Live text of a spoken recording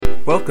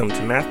Welcome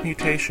to Math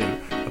Mutation,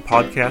 a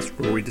podcast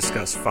where we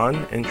discuss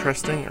fun,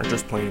 interesting, or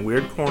just plain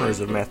weird corners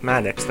of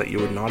mathematics that you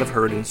would not have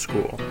heard in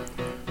school.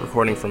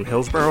 Recording from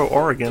Hillsboro,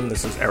 Oregon,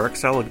 this is Eric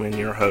Seligman,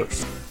 your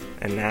host.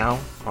 And now,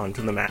 on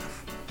to the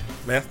math.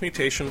 Math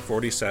Mutation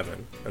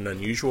 47, an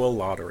unusual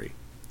lottery.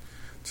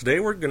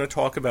 Today we're going to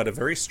talk about a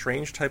very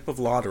strange type of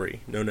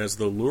lottery, known as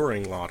the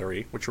Luring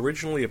Lottery, which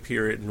originally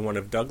appeared in one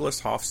of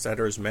Douglas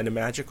Hofstadter's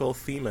Metamagical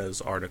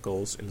Themas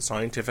articles in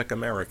Scientific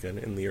American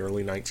in the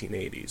early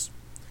 1980s.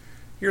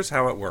 Here's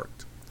how it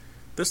worked.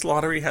 This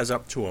lottery has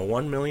up to a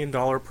 $1 million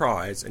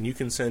prize, and you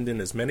can send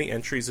in as many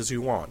entries as you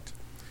want.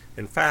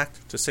 In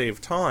fact, to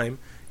save time,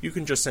 you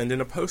can just send in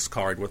a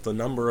postcard with the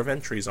number of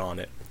entries on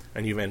it,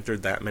 and you've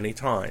entered that many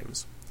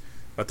times.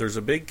 But there's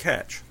a big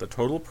catch. The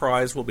total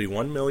prize will be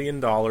 $1 million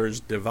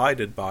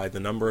divided by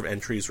the number of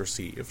entries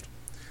received.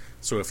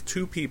 So if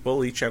two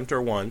people each enter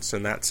once,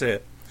 and that's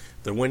it,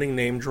 the winning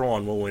name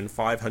drawn will win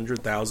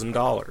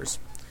 $500,000.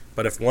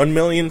 But if 1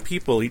 million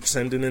people each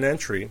send in an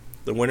entry,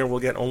 the winner will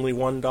get only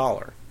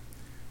 $1.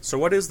 So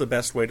what is the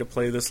best way to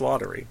play this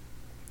lottery?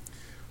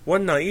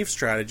 One naive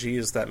strategy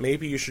is that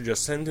maybe you should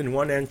just send in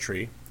one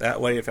entry. That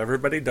way, if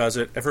everybody does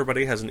it,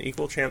 everybody has an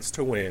equal chance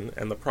to win,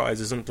 and the prize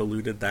isn't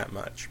diluted that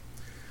much.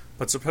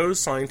 But suppose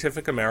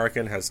Scientific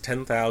American has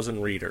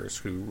 10,000 readers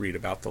who read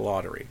about the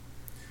lottery.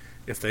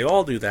 If they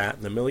all do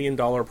that, the $1 million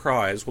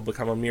prize will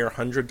become a mere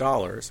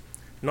 $100,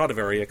 not a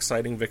very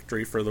exciting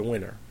victory for the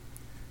winner.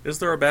 Is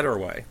there a better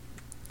way?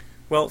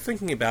 Well,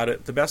 thinking about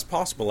it, the best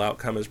possible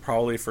outcome is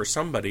probably for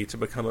somebody to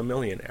become a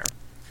millionaire.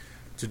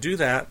 To do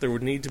that, there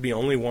would need to be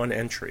only one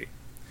entry.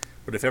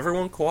 But if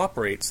everyone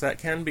cooperates, that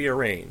can be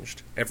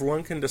arranged.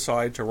 Everyone can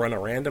decide to run a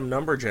random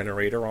number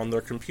generator on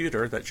their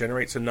computer that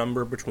generates a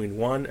number between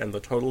 1 and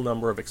the total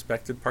number of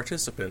expected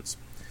participants,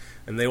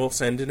 and they will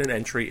send in an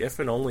entry if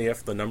and only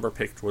if the number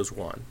picked was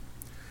 1.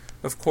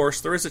 Of course,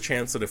 there is a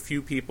chance that a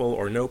few people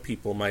or no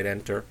people might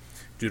enter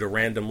due to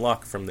random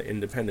luck from the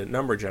independent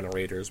number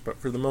generators, but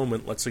for the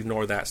moment, let's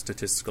ignore that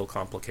statistical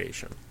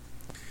complication.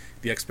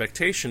 The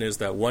expectation is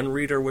that one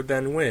reader would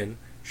then win,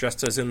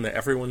 just as in the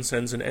everyone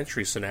sends an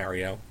entry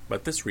scenario,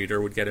 but this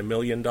reader would get $1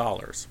 million.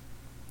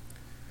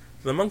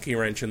 The monkey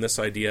wrench in this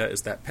idea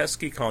is that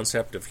pesky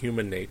concept of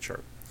human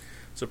nature.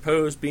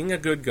 Suppose, being a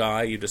good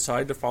guy, you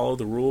decide to follow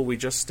the rule we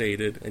just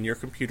stated, and your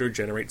computer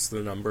generates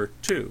the number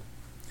 2.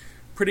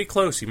 Pretty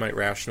close, you might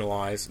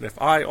rationalize, and if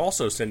I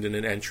also send in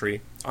an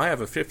entry, I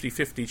have a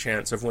 50-50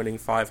 chance of winning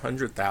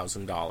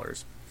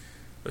 $500,000,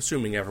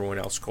 assuming everyone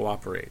else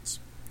cooperates.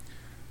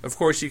 Of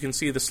course, you can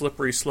see the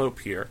slippery slope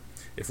here.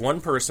 If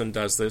one person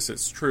does this,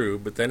 it's true,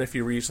 but then if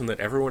you reason that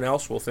everyone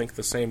else will think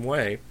the same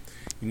way,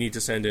 you need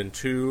to send in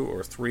 2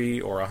 or 3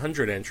 or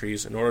 100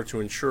 entries in order to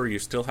ensure you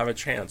still have a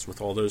chance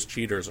with all those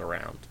cheaters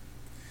around.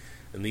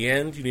 In the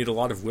end, you need a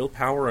lot of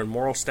willpower and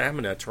moral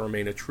stamina to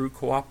remain a true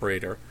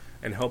cooperator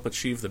and help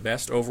achieve the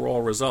best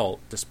overall result,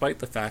 despite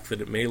the fact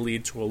that it may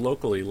lead to a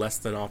locally less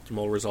than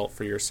optimal result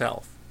for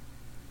yourself.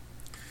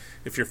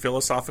 If you're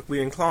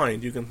philosophically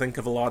inclined, you can think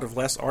of a lot of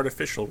less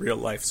artificial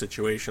real-life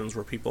situations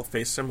where people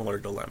face similar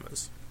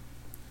dilemmas.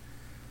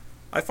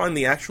 I find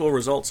the actual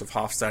results of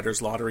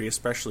Hofstadter's lottery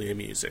especially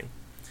amusing.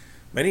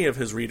 Many of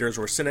his readers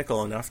were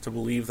cynical enough to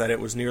believe that it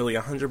was nearly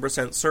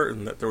 100%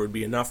 certain that there would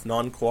be enough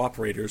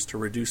non-cooperators to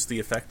reduce the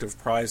effective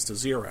prize to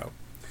 0.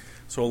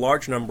 So a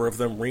large number of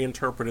them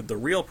reinterpreted the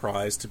real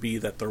prize to be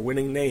that their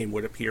winning name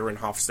would appear in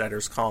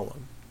Hofstadter's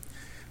column.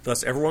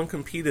 Thus, everyone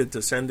competed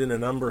to send in a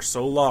number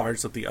so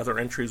large that the other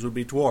entries would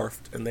be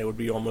dwarfed, and they would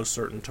be almost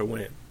certain to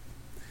win.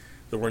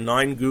 There were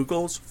 9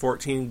 Googles,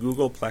 14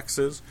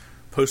 Googleplexes,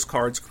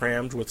 postcards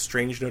crammed with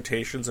strange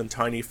notations and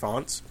tiny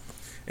fonts,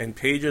 and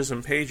pages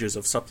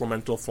of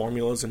supplemental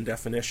formulas and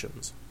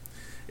definitions.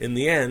 In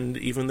the end,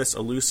 even this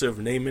elusive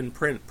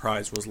name-in-print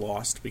prize was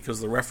lost because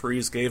the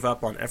referees gave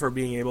up on ever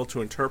being able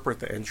to interpret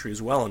the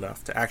entries well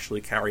enough to actually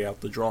carry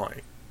out the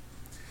drawing.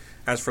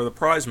 As for the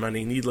prize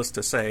money, needless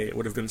to say, it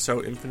would have been so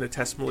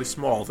infinitesimally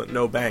small that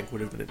no bank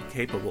would have been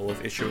capable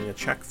of issuing a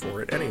check for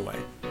it anyway.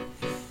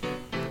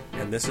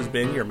 And this has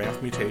been your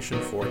Math Mutation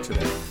for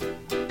today.